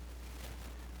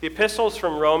The epistles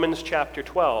from Romans chapter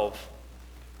 12.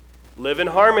 Live in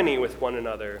harmony with one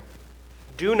another.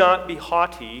 Do not be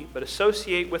haughty, but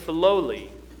associate with the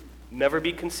lowly. Never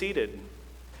be conceited.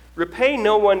 Repay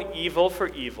no one evil for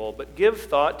evil, but give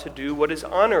thought to do what is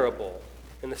honorable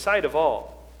in the sight of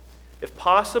all. If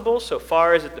possible, so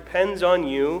far as it depends on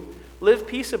you, live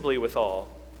peaceably with all.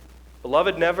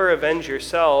 Beloved, never avenge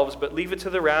yourselves, but leave it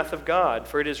to the wrath of God,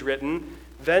 for it is written,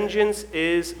 "Vengeance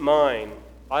is mine.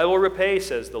 I will repay,"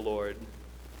 says the Lord.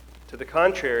 To the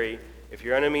contrary, if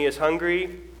your enemy is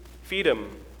hungry, feed him.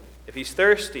 If he's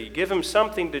thirsty, give him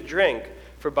something to drink,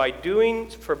 for by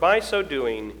so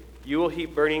doing, you will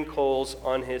heap burning coals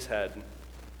on his head.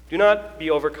 Do not be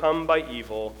overcome by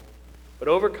evil, but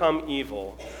overcome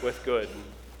evil with good.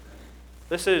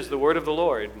 This is the word of the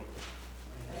Lord.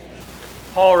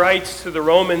 Paul writes to the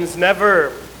Romans,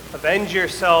 "Never avenge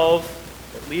yourselves,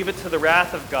 but leave it to the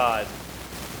wrath of God.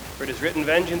 For it is written,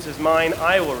 'Vengeance is mine,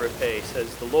 I will repay,'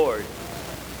 says the Lord."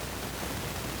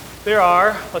 There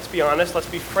are, let's be honest, let's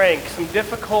be frank, some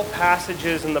difficult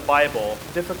passages in the Bible,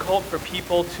 difficult for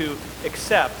people to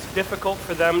accept, difficult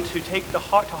for them to take to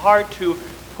heart, to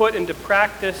put into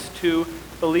practice, to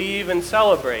believe and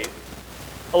celebrate.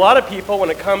 A lot of people,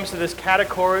 when it comes to this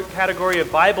category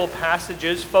of Bible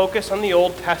passages, focus on the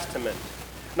Old Testament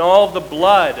and all of the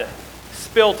blood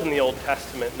spilt in the Old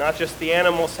Testament, not just the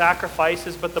animal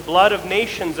sacrifices, but the blood of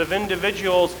nations, of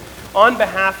individuals on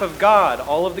behalf of God,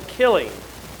 all of the killing.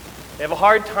 They have a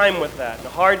hard time with that, and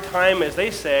a hard time, as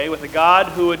they say, with a God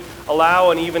who would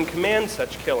allow and even command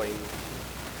such killing.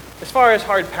 As far as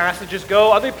hard passages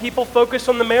go, other people focus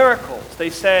on the miracles. They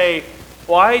say,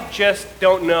 well, I just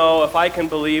don't know if I can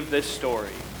believe this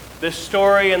story. This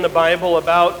story in the Bible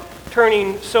about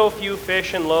turning so few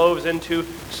fish and loaves into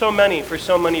so many for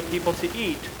so many people to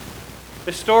eat.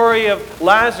 The story of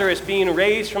Lazarus being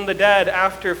raised from the dead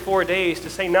after 4 days, to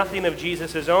say nothing of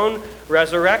Jesus' own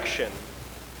resurrection.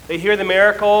 They hear the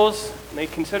miracles, and they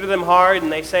consider them hard,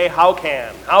 and they say, how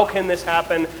can this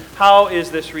happen? How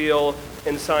is this real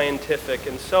and scientific,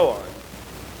 and so on.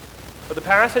 But the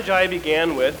passage I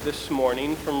began with this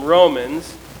morning from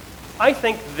Romans, I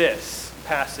think this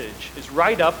passage is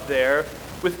right up there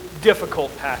with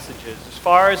difficult passages, as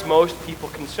far as most people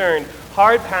concerned,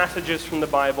 hard passages from the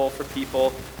Bible for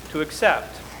people to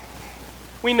accept.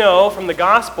 We know from the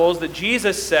Gospels that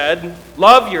Jesus said,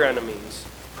 love your enemies,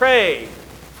 pray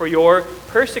for your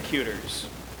persecutors.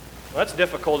 Well, that's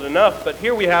difficult enough, but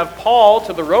here we have Paul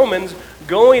to the Romans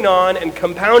going on and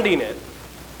compounding it,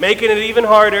 making it even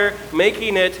harder,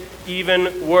 making it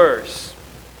even worse.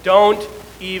 Don't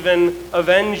even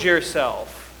avenge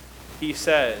yourself, he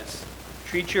says.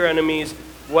 Treat your enemies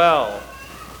well.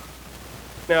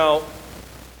 Now,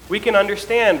 we can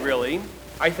understand, really,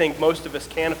 I think most of us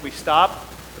can if we stop,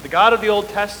 that the God of the Old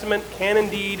Testament can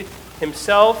indeed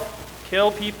himself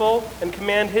kill people and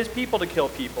command his people to kill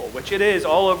people, which it is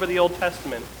all over the Old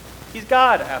Testament. He's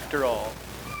God, after all.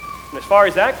 And as far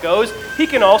as that goes, he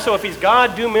can also, if he's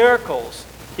God, do miracles.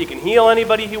 He can heal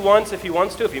anybody he wants if he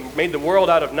wants to. If he made the world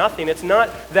out of nothing, it's not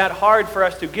that hard for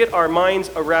us to get our minds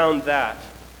around that.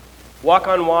 Walk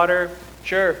on water,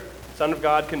 sure, Son of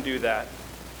God can do that.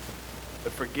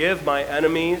 But forgive my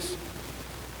enemies?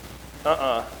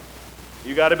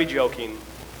 You got to be joking.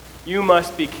 You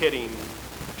must be kidding.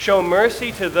 Show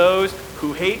mercy to those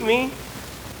who hate me?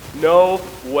 No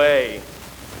way.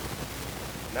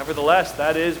 Nevertheless,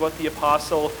 that is what the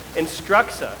apostle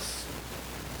instructs us.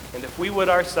 And if we would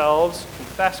ourselves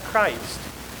confess Christ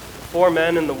before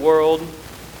men in the world,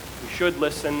 we should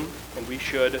listen and we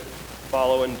should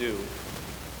follow and do.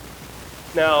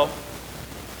 Now,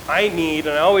 I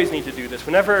always need to do this.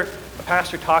 Whenever a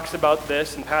pastor talks about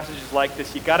this and passages like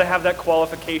this, you've got to have that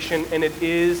qualification, and it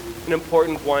is an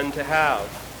important one to have.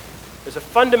 There's a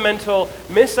fundamental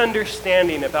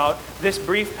misunderstanding about this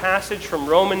brief passage from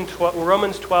Romans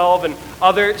 12 and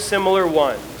other similar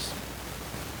ones.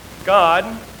 God,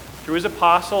 through his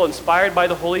apostle, inspired by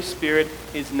the Holy Spirit,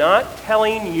 is not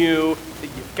telling you that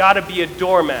you've got to be a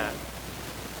doormat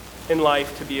in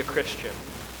life to be a Christian.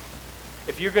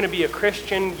 If you're going to be a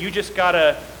Christian, you just got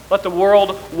to let the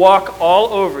world walk all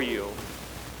over you.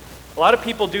 A lot of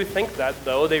people do think that,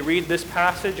 though. They read this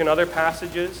passage and other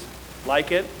passages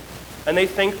like it, and they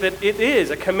think that it is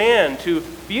a command to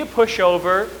be a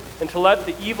pushover and to let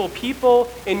the evil people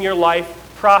in your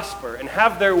life prosper and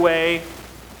have their way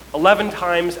 11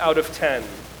 times out of 10.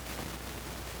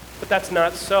 But that's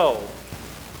not so.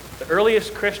 The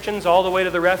earliest Christians, all the way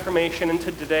to the Reformation and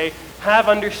to today, have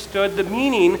understood the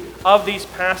meaning of these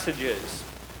passages.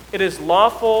 It is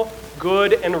lawful,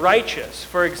 good, and righteous,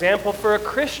 for example, for a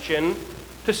Christian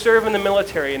to serve in the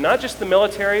military, and not just the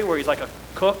military where he's like a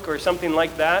cook or something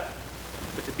like that,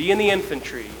 but to be in the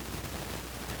infantry,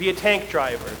 to be a tank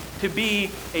driver, to be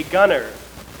a gunner.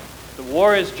 The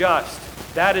war is just.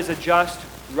 That is a just,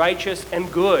 righteous,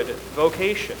 and good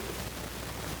vocation.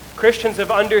 Christians have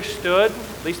understood,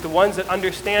 at least the ones that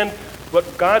understand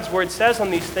what God's word says on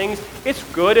these things, it's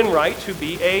good and right to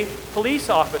be a police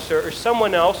officer or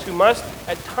someone else who must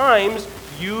at times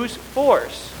use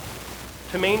force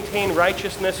to maintain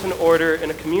righteousness and order in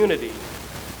a community.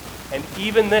 And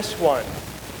even this one,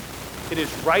 it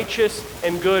is righteous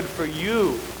and good for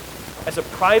you as a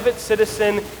private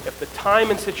citizen, if the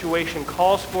time and situation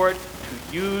calls for it,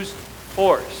 to use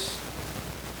force,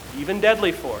 even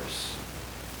deadly force,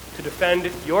 to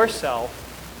defend yourself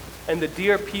and the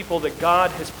dear people that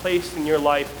God has placed in your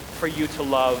life for you to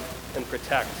love and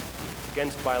protect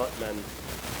against violent men.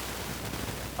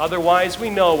 Otherwise, we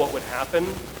know what would happen.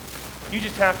 You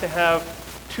just have to have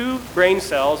 2 brain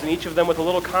cells, and each of them with a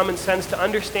little common sense to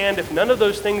understand if none of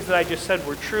those things that I just said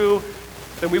were true,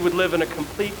 then we would live in a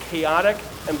complete chaotic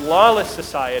and lawless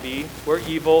society where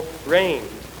evil reigned.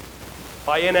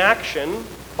 By inaction,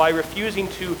 by refusing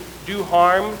to do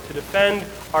harm, to defend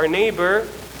our neighbor,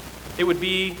 it would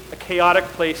be a chaotic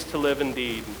place to live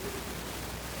indeed.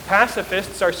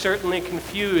 Pacifists are certainly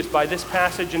confused by this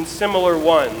passage and similar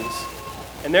ones.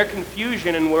 And their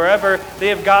confusion, and wherever they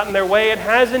have gotten their way, it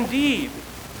has indeed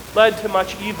led to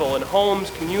much evil in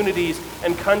homes, communities,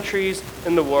 and countries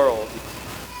in the world.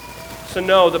 So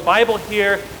no, the Bible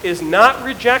here is not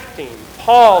rejecting,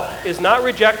 Paul is not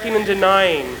rejecting and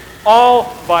denying all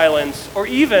violence or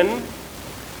even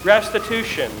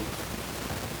restitution.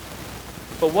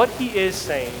 But what he is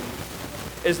saying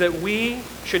is that we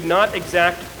should not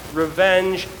exact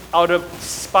revenge out of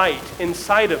spite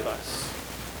inside of us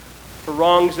for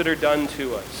wrongs that are done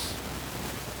to us.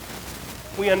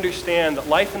 We understand that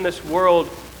life in this world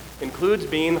includes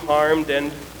being harmed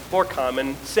and, more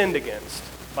common, sinned against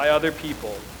by other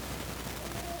people.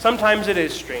 Sometimes it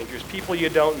is strangers, people you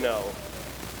don't know.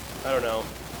 I don't know.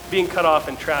 Being cut off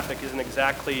in traffic isn't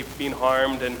exactly being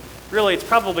harmed, and really it's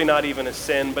probably not even a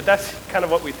sin, but that's kind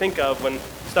of what we think of when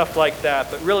stuff like that.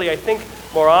 But really, I think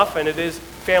more often it is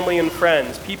family and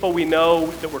friends, people we know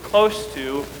that we're close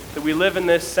to, that we live in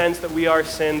this sense that we are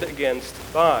sinned against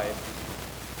by.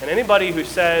 And anybody who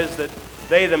says that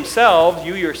they themselves,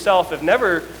 you yourself, have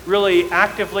never really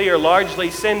actively or largely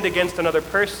sinned against another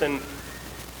person,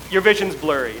 your vision's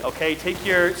blurry, okay? Take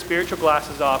your spiritual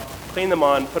glasses off, clean them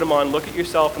on, put them on, look at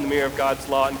yourself in the mirror of God's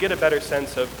law, and get a better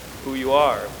sense of who you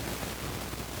are.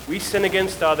 We sin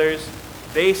against others,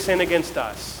 they sin against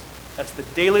us. That's the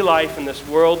daily life in this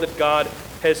world that God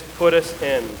has put us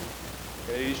in.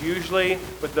 And it is usually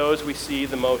with those we see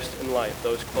the most in life,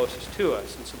 those closest to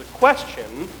us. And so the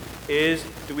question is,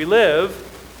 do we live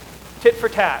tit for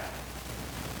tat?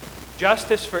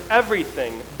 Justice for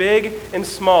everything, big and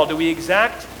small. Do we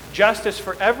exact justice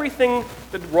for everything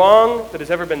that wrong that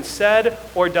has ever been said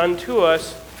or done to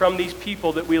us from these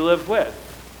people that we live with,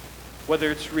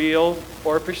 whether it's real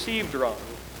or perceived wrong?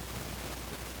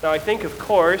 Now, I think, of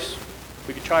course,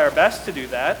 we could try our best to do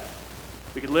that.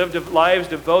 We could live lives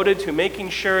devoted to making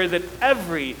sure that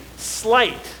every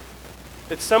slight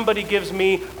that somebody gives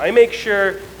me, I make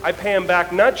sure I pay him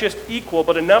back not just equal,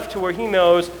 but enough to where he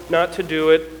knows not to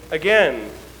do it again.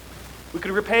 We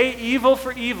could repay evil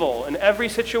for evil in every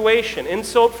situation,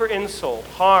 insult for insult,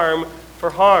 harm for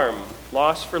harm,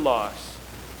 loss for loss.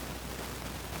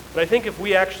 But I think if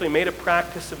we actually made a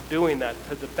practice of doing that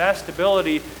to the best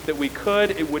ability that we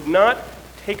could, it would not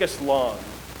take us long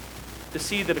to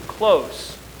see that a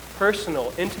close,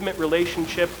 personal, intimate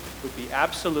relationship would be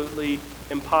absolutely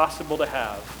impossible to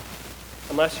have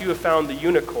unless you have found the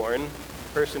unicorn,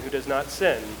 the person who does not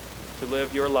sin, to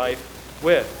live your life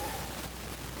with.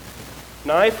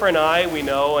 An eye for an eye, we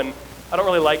know, and I don't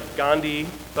really like Gandhi,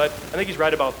 but I think he's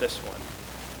right about this one.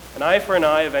 An eye for an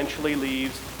eye eventually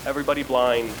leaves everybody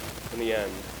blind in the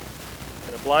end.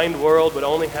 And a blind world would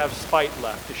only have spite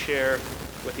left to share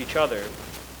with each other.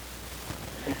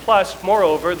 And plus,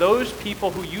 moreover, those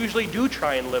people who usually do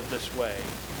try and live this way,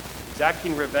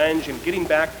 exacting revenge and getting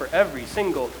back for every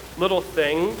single little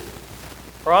thing,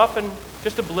 are often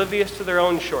just oblivious to their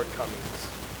own shortcomings.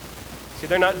 See,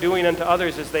 they're not doing unto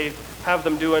others as they have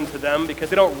them do unto them because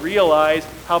they don't realize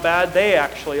how bad they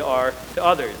actually are to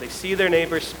others. They see their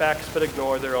neighbor's specks but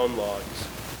ignore their own logs.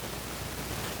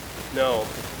 No.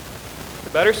 The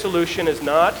better solution is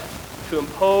not to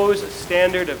impose a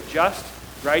standard of just,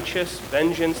 righteous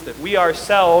vengeance that we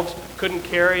ourselves couldn't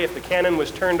carry if the cannon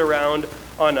was turned around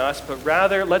on us, but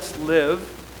rather let's live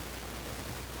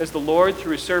as the Lord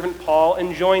through his servant Paul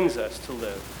enjoins us to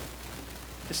live.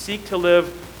 to seek to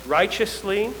live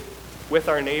righteously with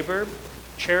our neighbor,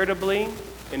 charitably,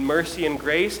 in mercy and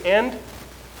grace, and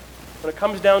when it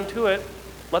comes down to it,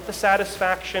 let the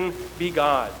satisfaction be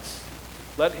God's.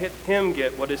 Let Him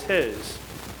get what is His.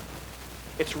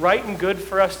 It's right and good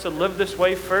for us to live this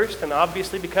way first, and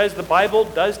obviously because the Bible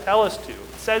does tell us to.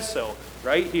 It says so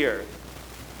right here.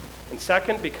 And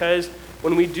second, because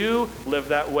when we do live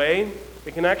that way,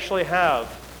 we can actually have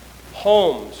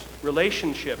homes,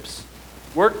 relationships,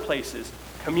 workplaces,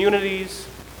 communities,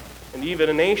 and even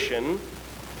a nation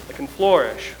that can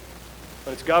flourish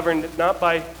when it's governed not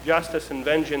by justice and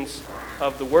vengeance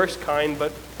of the worst kind,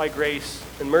 but by grace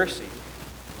and mercy.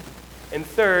 And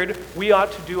third, we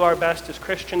ought to do our best as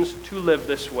Christians to live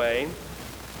this way,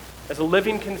 as a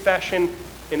living confession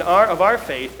of our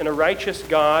faith in a righteous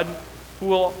God who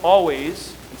will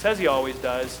always, and says He always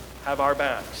does, have our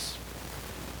backs.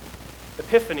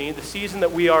 Epiphany, the season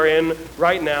that we are in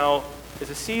right now, is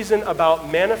a season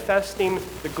about manifesting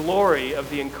the glory of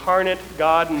the incarnate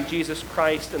God and Jesus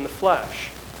Christ in the flesh.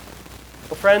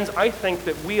 Well, friends, I think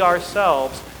that we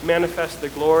ourselves manifest the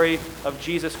glory of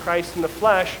Jesus Christ in the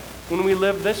flesh when we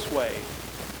live this way,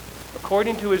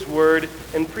 according to His word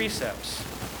and precepts.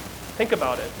 Think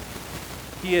about it.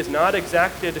 He has not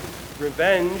exacted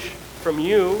revenge from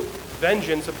you,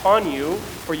 vengeance upon you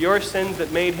for your sins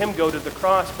that made Him go to the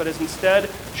cross, but has instead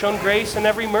shown grace and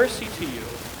every mercy to you.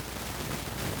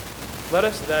 Let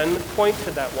us then point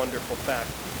to that wonderful fact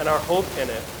and our hope in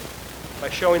it by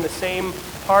showing the same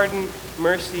pardon,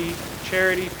 mercy,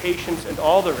 charity, patience, and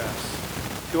all the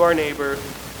rest to our neighbor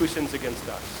who sins against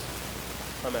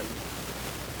us. Amen.